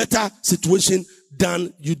us in a better situation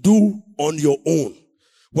than you do on your own.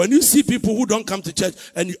 When you see people who don't come to church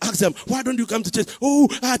and you ask them, why don't you come to church? Oh,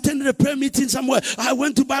 I attended a prayer meeting somewhere. I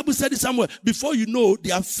went to Bible study somewhere. Before you know,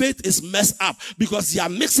 their faith is messed up because they are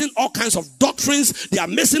mixing all kinds of doctrines. They are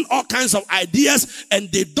mixing all kinds of ideas and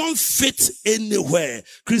they don't fit anywhere.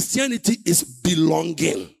 Christianity is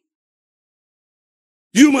belonging.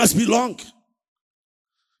 You must belong.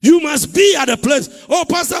 You must be at a place. Oh,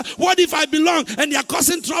 pastor, what if I belong and they are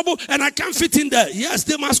causing trouble and I can't fit in there? Yes,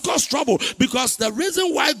 they must cause trouble because the reason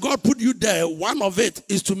why God put you there, one of it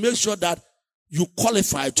is to make sure that you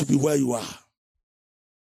qualify to be where you are.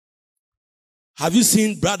 Have you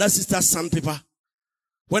seen brother, sister, sandpaper?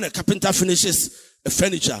 When a carpenter finishes a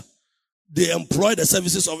furniture, they employ the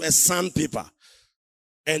services of a sandpaper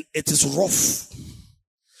and it is rough.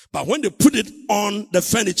 But when they put it on the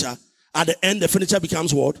furniture, at the end, the furniture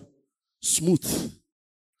becomes what? Smooth.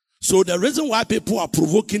 So the reason why people are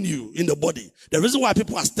provoking you in the body, the reason why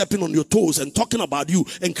people are stepping on your toes and talking about you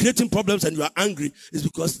and creating problems and you are angry is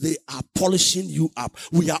because they are polishing you up.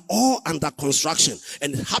 We are all under construction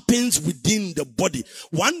and it happens within the body.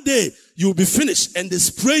 One day you'll be finished and the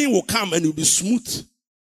spraying will come and you'll be smooth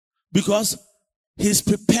because he's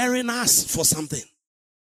preparing us for something.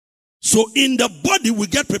 So in the body, we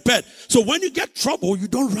get prepared. So when you get trouble, you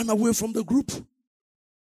don't run away from the group.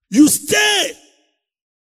 You stay.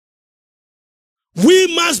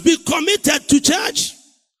 We must be committed to church.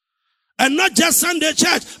 And not just Sunday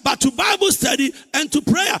church, but to Bible study and to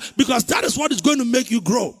prayer. Because that is what is going to make you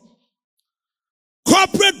grow.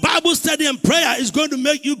 Corporate Bible study and prayer is going to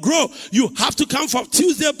make you grow. You have to come for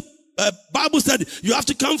Tuesday Bible study. You have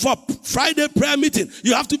to come for Friday prayer meeting.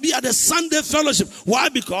 You have to be at a Sunday fellowship. Why?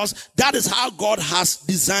 Because that is how God has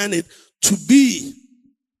designed it to be.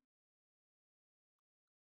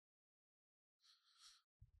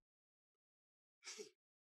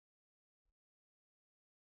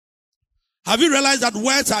 Have you realized that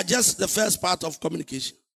words are just the first part of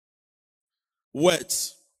communication?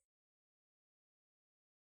 Words.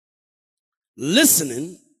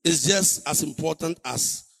 Listening is just as important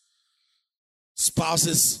as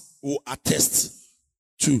spouses will attest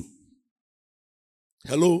to.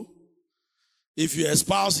 Hello? If you're a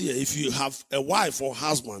spouse here, if you have a wife or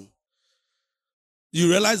husband, you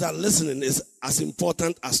realize that listening is as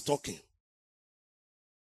important as talking.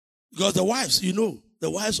 Because the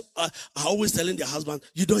wives are always telling their husband,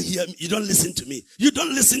 you don't hear me, you don't listen to me, you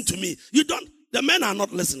don't listen to me, the men are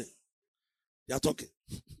not listening. They are talking.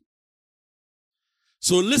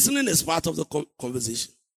 So listening is part of the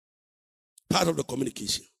conversation, part of the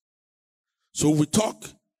communication. So we talk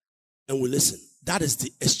and we listen. That is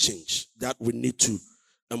the exchange that we need to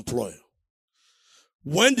employ.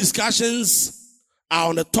 When discussions are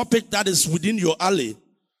on a topic that is within your alley,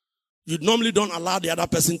 you normally don't allow the other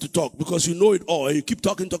person to talk because you know it all and you keep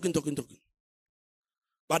talking.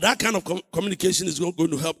 But that kind of communication is not going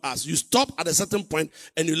to help us. You stop at a certain point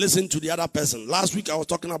and you listen to the other person. Last week I was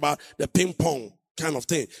talking about the ping pong kind of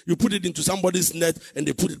thing. You put it into somebody's net and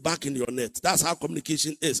they put it back in your net. That's how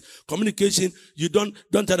communication is. Communication, you don't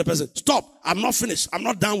tell the person, stop, I'm not finished. I'm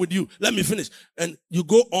not done with you. Let me finish. And you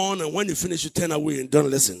go on, and when you finish, you turn away and don't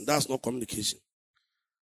listen. That's not communication.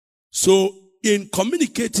 So in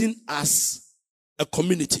communicating as a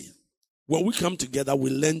community, when we come together,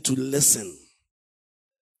 we learn to listen.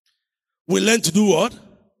 We learn to do what?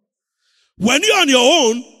 When you're on your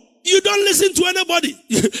own, you don't listen to anybody.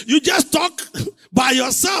 You just talk by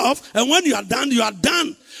yourself, and when you are done, you are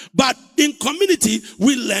done. But in community,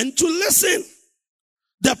 we learn to listen.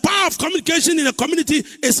 The power of communication in a community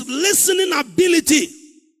is listening ability.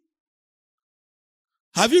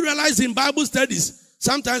 Have you realized in Bible studies,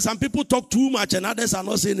 sometimes some people talk too much and others are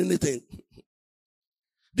not saying anything?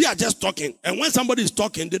 They are just talking. And when somebody is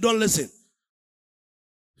talking, they don't listen.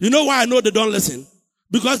 You know why I know they don't listen?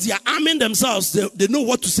 Because they are arming themselves. They know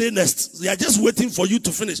what to say next. They are just waiting for you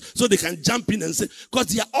to finish so they can jump in and say. Because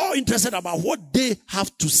they are all interested about what they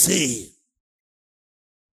have to say.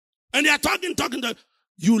 And they are talking.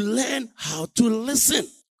 You learn how to listen.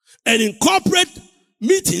 And in corporate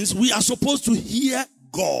meetings, we are supposed to hear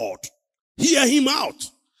God. Hear him out.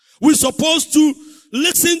 We're supposed to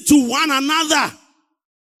listen to one another.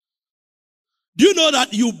 Do you know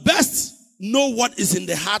that you best know what is in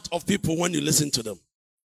the heart of people when you listen to them?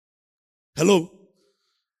 Hello?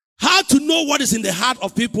 How to know what is in the heart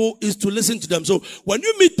of people is to listen to them. So when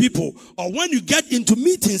you meet people or when you get into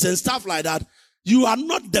meetings and stuff like that, you are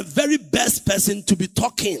not the very best person to be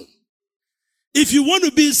talking. If you want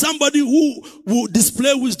to be somebody who will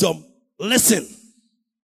display wisdom, listen.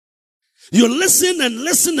 You listen and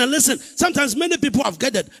listen and listen. Sometimes many people have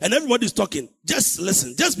gathered and everybody's talking. Just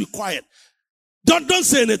listen. Just be quiet. Don't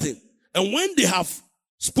say anything. And when they have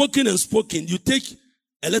spoken and spoken, you take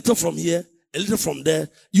a little from here, a little from there.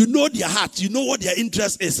 You know their heart. You know what their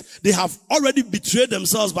interest is. They have already betrayed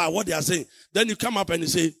themselves by what they are saying. Then you come up and you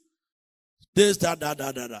say, this,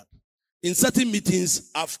 that. In certain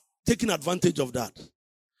meetings, I've taken advantage of that.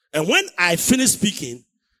 And when I finish speaking,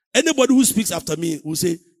 anybody who speaks after me will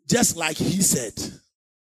say, just like he said.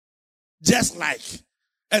 Just like.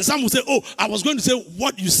 And some will say, oh, I was going to say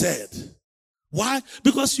what you said. Why?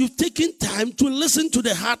 Because you've taken time to listen to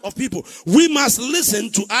the heart of people. We must listen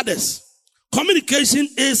to others. Communication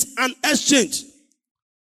is an exchange.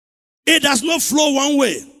 It does not flow one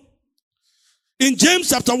way. In James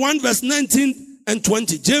chapter 1 verse 19 and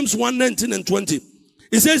 20, James 1, 19 and 20,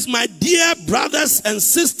 it says, my dear brothers and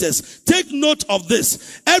sisters, take note of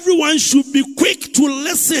this. Everyone should be quick to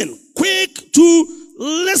listen,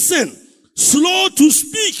 slow to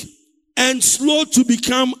speak, and slow to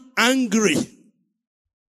become angry.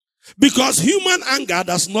 Because human anger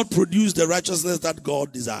does not produce the righteousness that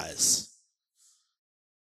God desires.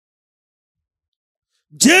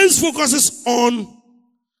 James focuses on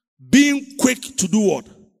being quick to do what?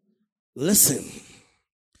 Listen.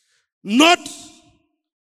 Not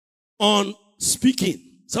on speaking.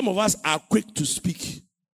 Some of us are quick to speak.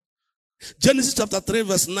 Genesis chapter 3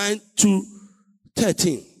 verse 9 to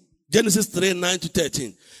 13. Genesis 3, 9 to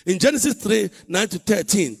 13. In Genesis 3, 9 to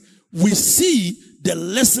 13, we see the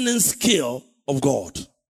listening skill of God.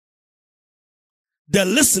 The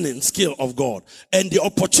listening skill of God. And the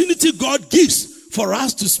opportunity God gives for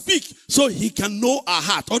us to speak so he can know our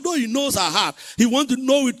heart. Although he knows our heart, he wants to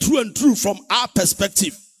know it true and true from our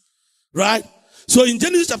perspective. Right? So in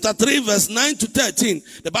Genesis chapter 3 verse 9 to 13,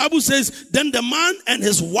 the Bible says, then the man and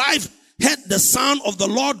his wife heard the sound of the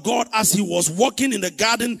Lord God as he was walking in the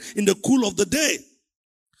garden in the cool of the day.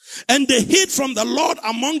 And they hid from the Lord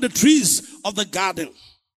among the trees of the garden.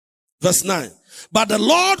 Verse 9. But the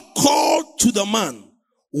Lord called to the man,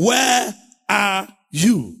 where are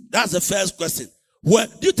you? That's the first question. Where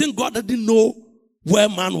do you think God didn't know where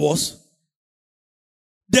man was?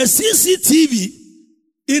 The CCTV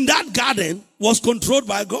in that garden was controlled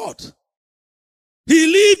by God. He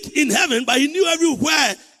lived in heaven, but he knew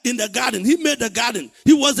everywhere in the garden. He made the garden.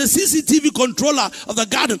 He was the CCTV controller of the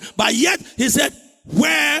garden. But yet he said,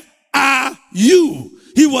 where are you?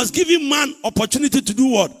 He was giving man opportunity to do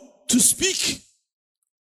what? To speak.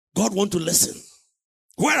 God wants to listen.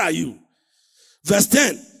 Where are you? Verse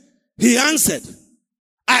 10. He answered,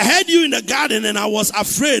 I heard you in the garden and I was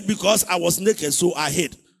afraid because I was naked, so I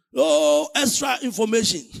hid. Oh, extra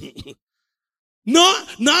information. No,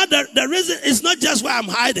 the reason is not just why I'm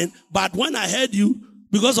hiding, but when I heard you,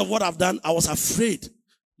 because of what I've done, I was afraid.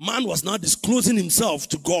 Man was not disclosing himself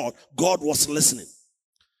to God. God was listening.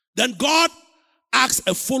 Then God asked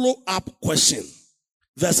a follow-up question.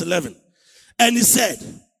 Verse 11. And he said,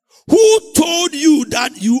 who told you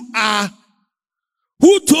that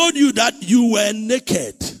you were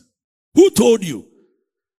naked? Who told you?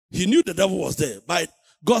 He knew the devil was there, but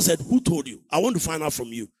God said, who told you? I want to find out from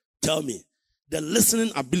you. Tell me. The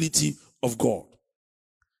listening ability of God.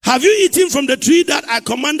 Have you eaten from the tree that I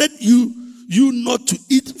commanded you not to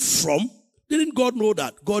eat from? Didn't God know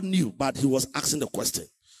that? God knew, but he was asking the question.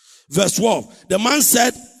 Verse 12. The man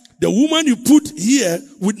said, the woman you put here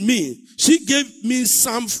with me, she gave me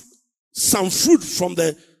some fruit from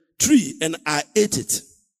the tree and I ate it.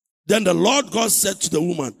 Then the Lord God said to the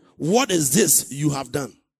woman, what is this you have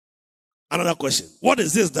done? Another question. What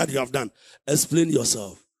is this that you have done? Explain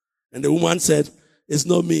yourself. And the woman said, it's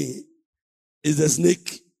not me, it's the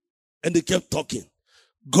snake. And they kept talking.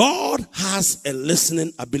 God has a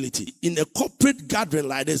listening ability. In a corporate gathering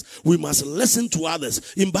like this, we must listen to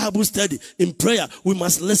others. In Bible study, in prayer, we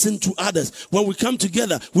must listen to others. When we come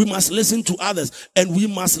together, we must listen to others. And we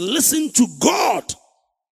must listen to God.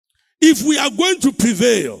 If we are going to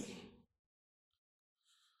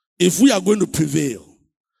prevail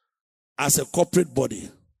as a corporate body,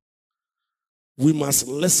 we must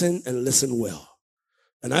listen and listen well.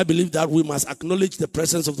 And I believe that we must acknowledge the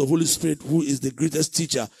presence of the Holy Spirit, who is the greatest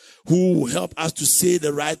teacher, who will help us to say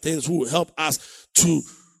the right things, who will help us to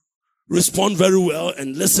respond very well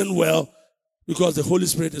and listen well, because the Holy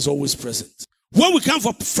Spirit is always present. When we come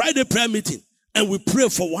for Friday prayer meeting and we pray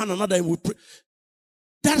for one another and we pray,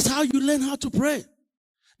 that's how you learn how to pray.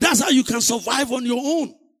 That's how you can survive on your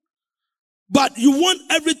own. But you want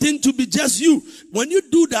everything to be just you. When you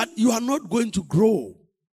do that, you are not going to grow.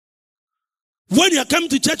 When you are coming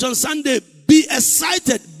to church on Sunday, be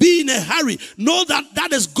excited, be in a hurry. Know that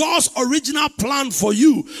that is God's original plan for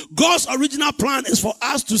you. God's original plan is for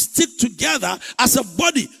us to stick together as a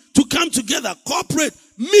body, to come together, cooperate,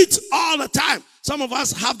 meet all the time. Some of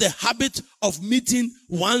us have the habit of meeting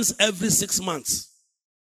once every 6 months.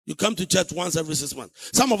 You come to church once every 6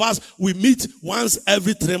 months. Some of us, we meet once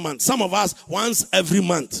every 3 months. Some of us, once every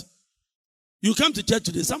month. You come to church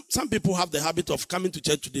today. Some people have the habit of coming to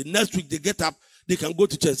church today. Next week, they get up, they can go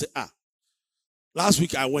to church and say, last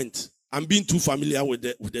week I went. I'm being too familiar with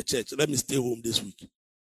the church. Let me stay home this week.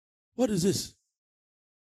 What is this?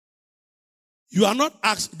 You are not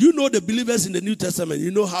asked. Do you know the believers in the New Testament?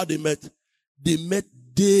 You know how they met? They met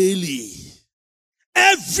daily.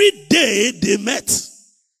 Every day they met.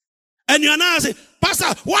 And you're now saying, Pastor,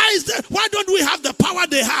 why don't we have the power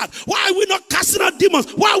they had? Why are we not casting out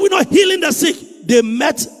demons? Why are we not healing the sick? They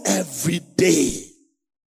met every day.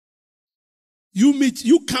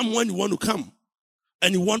 You come when you want to come.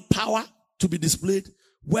 And you want power to be displayed.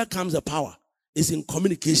 Where comes the power? It's in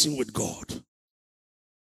communication with God.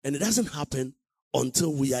 And it doesn't happen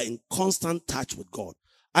until we are in constant touch with God.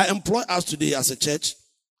 I employ us today as a church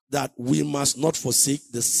that we must not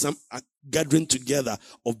forsake the gathering together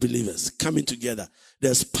of believers, coming together.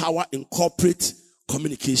 There's power in corporate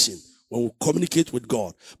communication when we communicate with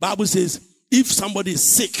God. Bible says, if somebody is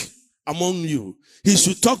sick among you, he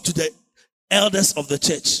should talk to the elders of the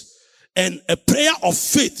church. And a prayer of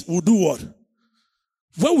faith will do what?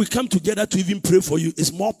 When we come together to even pray for you,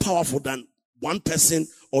 it's more powerful than one person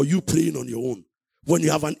or you praying on your own. When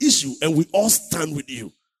you have an issue and we all stand with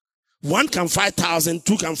you, one can fight 1,000,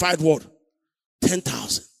 two can fight what?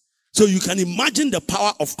 10,000. So you can imagine the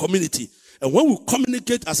power of community. And when we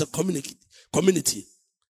communicate as a community,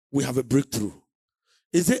 we have a breakthrough.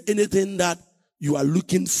 Is there anything that you are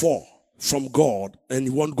looking for from God and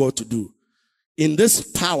you want God to do? In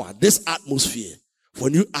this power, this atmosphere,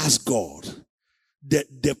 when you ask God,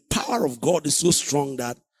 the power of God is so strong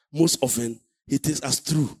that most often He takes us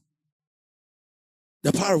through.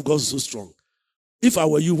 The power of God is so strong. If I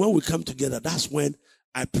were you, when we come together, that's when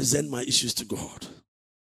I present my issues to God.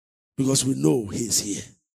 Because we know He is here.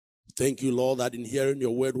 Thank you, Lord, that in hearing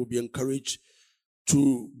your word will be encouraged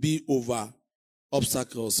to be over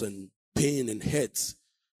obstacles and pain and hurts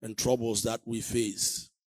and troubles that we face.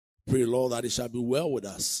 Pray, Lord, that it shall be well with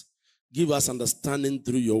us. Give us understanding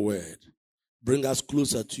through your word. Bring us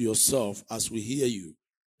closer to yourself as we hear you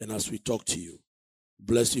and as we talk to you.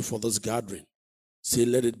 Bless you for this gathering. Say,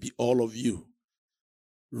 let it be all of you.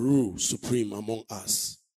 Rule supreme among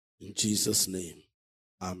us. In Jesus' name,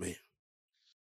 amen.